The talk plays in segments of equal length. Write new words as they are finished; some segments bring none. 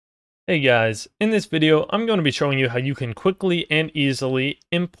Hey guys, in this video, I'm going to be showing you how you can quickly and easily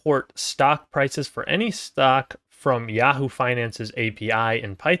import stock prices for any stock from Yahoo Finance's API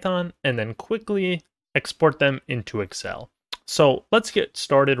in Python and then quickly export them into Excel. So let's get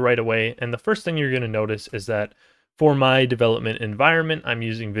started right away. And the first thing you're going to notice is that for my development environment, I'm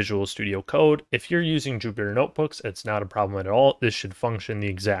using Visual Studio Code. If you're using Jupyter Notebooks, it's not a problem at all. This should function the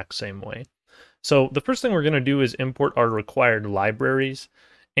exact same way. So the first thing we're going to do is import our required libraries.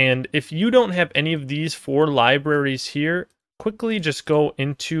 And if you don't have any of these 4 libraries here, quickly just go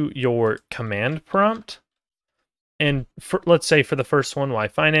into your command prompt. And let's say for the first one,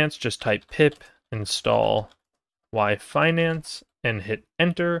 yFinance, just type pip install yFinance and hit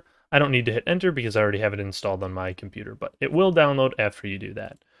enter. I don't need to hit enter because I already have it installed on my computer, but it will download after you do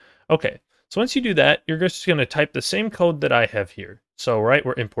that. Okay, so once you do that, you're just going to type the same code that I have here. So, right,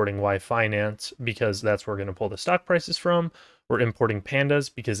 we're importing yFinance because that's where we're going to pull the stock prices from. We're importing pandas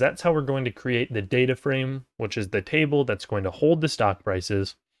because that's how we're going to create the data frame, which is the table that's going to hold the stock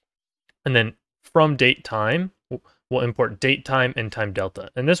prices. And then from date time, we'll import date time and time delta.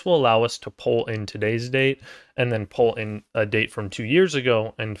 And this will allow us to pull in today's date and then pull in a date from 2 years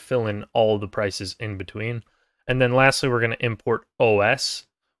ago and fill in all the prices in between. And then lastly, we're going to import OS,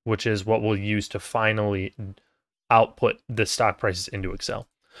 which is what we'll use to finally output the stock prices into Excel.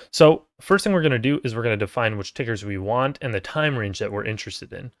 So first thing we're going to do is we're going to define which tickers we want and the time range that we're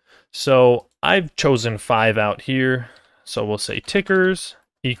interested in. So I've chosen 5 out here. So we'll say tickers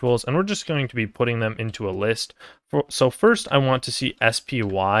equals, and we're just going to be putting them into a list. So first I want to see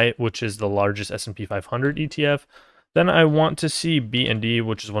SPY, which is the largest S&P 500 ETF. Then I want to see BND,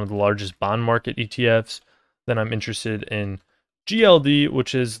 which is one of the largest bond market ETFs. Then I'm interested in GLD,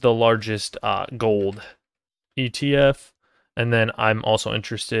 which is the largest gold ETF. And then I'm also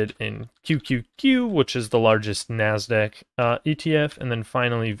interested in QQQ, which is the largest NASDAQ ETF. And then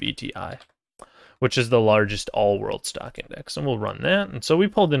finally VTI, which is the largest all-world stock index. And we'll run that. And so we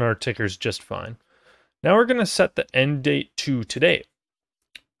pulled in our tickers just fine. Now we're going to set the end date to today.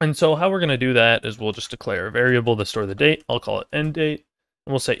 And so how we're going to do that is we'll just declare a variable to store the date. I'll call it end date.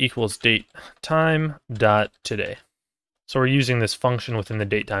 And we'll say equals date time dot today. So we're using this function within the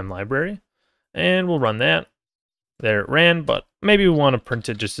datetime library. And we'll run that. There it ran, but maybe we want to print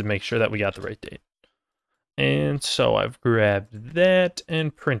it just to make sure that we got the right date. And so I've grabbed that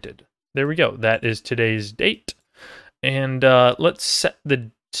and printed. There we go. That is today's date. And let's set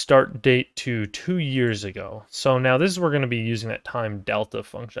the start date to 2 years ago. So now this is where we're going to be using that time delta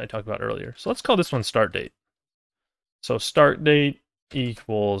function I talked about earlier. So let's call this one start date. So start date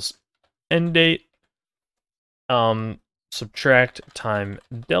equals end date. Subtract time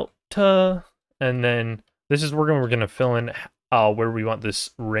delta, and then this is where we're going to fill in where we want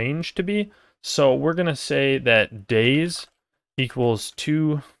this range to be. So we're going to say that days equals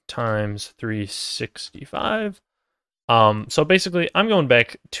 2 times 365. So basically, I'm going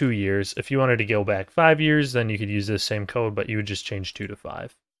back 2 years. If you wanted to go back 5 years, then you could use this same code, but you would just change 2 to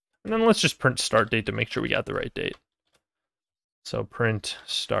 5. And then let's just print start date to make sure we got the right date. So print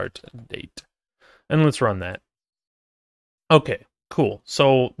start date. And let's run that. Okay. Cool.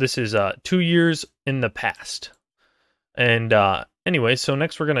 So this is 2 years in the past. And anyway, so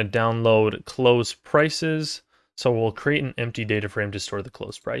next we're going to download close prices. So we'll create an empty data frame to store the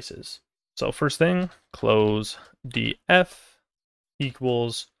close prices. So first thing, close df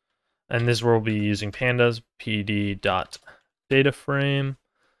equals, and this is where we'll be using pandas, pd.dataframe.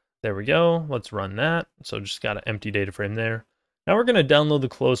 There we go. Let's run that. So just got an empty data frame there. Now we're going to download the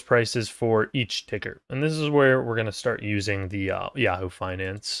close prices for each ticker. And this is where we're going to start using the Yahoo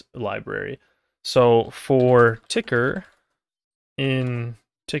Finance library. So for ticker in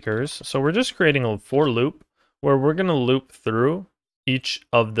tickers, so we're just creating a for loop where we're going to loop through each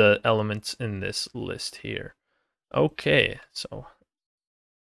of the elements in this list here. Okay, so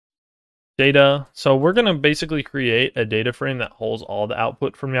data. So we're going to basically create a data frame that holds all the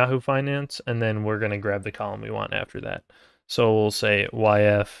output from Yahoo Finance, and then we're going to grab the column we want after that. So we'll say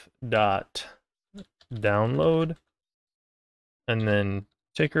yf.download, and then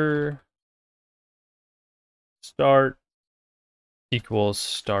ticker start equals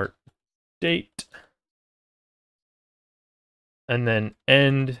start date, and then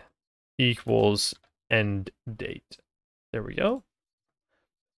end equals end date. There we go.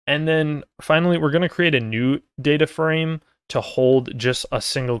 And then finally, we're going to create a new data frame to hold just a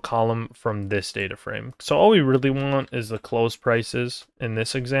single column from this data frame. So all we really want is the close prices in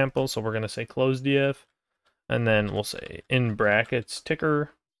this example. So we're going to say close df, and then we'll say in brackets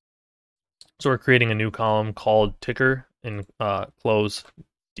ticker. So we're creating a new column called ticker in close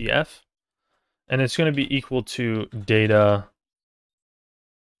df, and it's going to be equal to data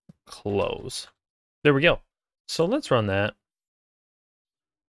close. There we go. So let's run that.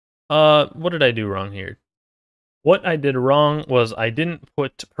 What did I do wrong here? What I did wrong was I didn't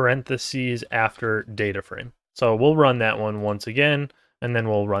put parentheses after Dataframe. So we'll run that one once again, and then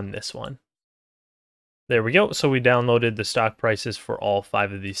we'll run this one. There we go. So we downloaded the stock prices for all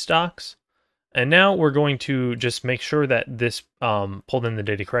 5 of these stocks. And now we're going to just make sure that this pulled in the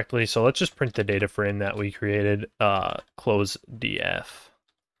data correctly. So let's just print the data frame that we created, close df.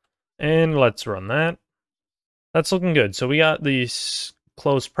 And let's run that. That's looking good. So we got these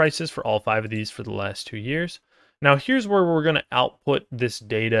closed prices for all 5 of these for the last 2 years. Now here's where we're going to output this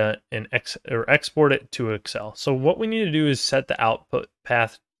data and export it to Excel. So what we need to do is set the output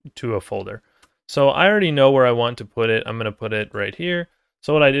path to a folder. So I already know where I want to put it. I'm going to put it right here.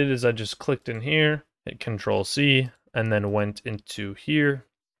 So what I did is I just clicked in here, hit Control C, and then went into here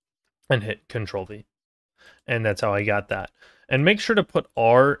and hit Control V. And that's how I got that. And make sure to put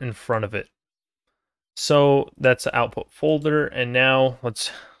R in front of it. So that's the output folder. And now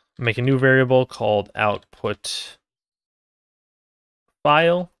let's make a new variable called output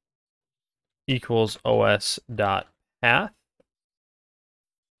file equals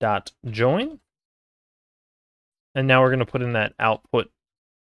os.path.join. And now we're going to put in that output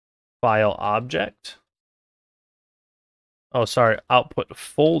file object. Oh, sorry, output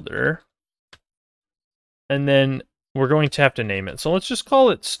folder. And then we're going to have to name it. So let's just call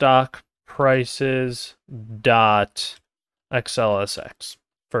it stock prices.xlsx,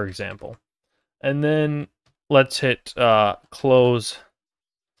 for example. And then let's hit close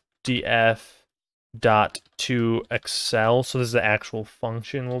df.toExcel. So this is the actual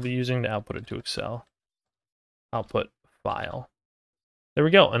function we'll be using to output it to Excel. Output file. There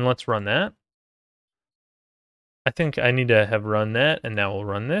we go. And let's run that. I think I need to have run that, and now we'll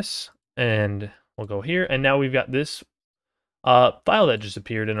run this, and we'll go here. And now we've got this file that just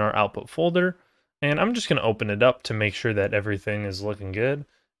appeared in our output folder. And I'm just going to open it up to make sure that everything is looking good.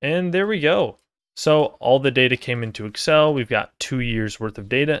 And there we go. So all the data came into Excel. We've got 2 years worth of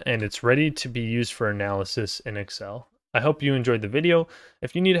data, and it's ready to be used for analysis in Excel. I hope you enjoyed the video.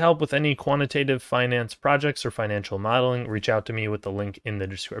 If you need help with any quantitative finance projects or financial modeling, reach out to me with the link in the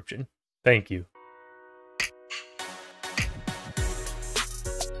description. Thank you.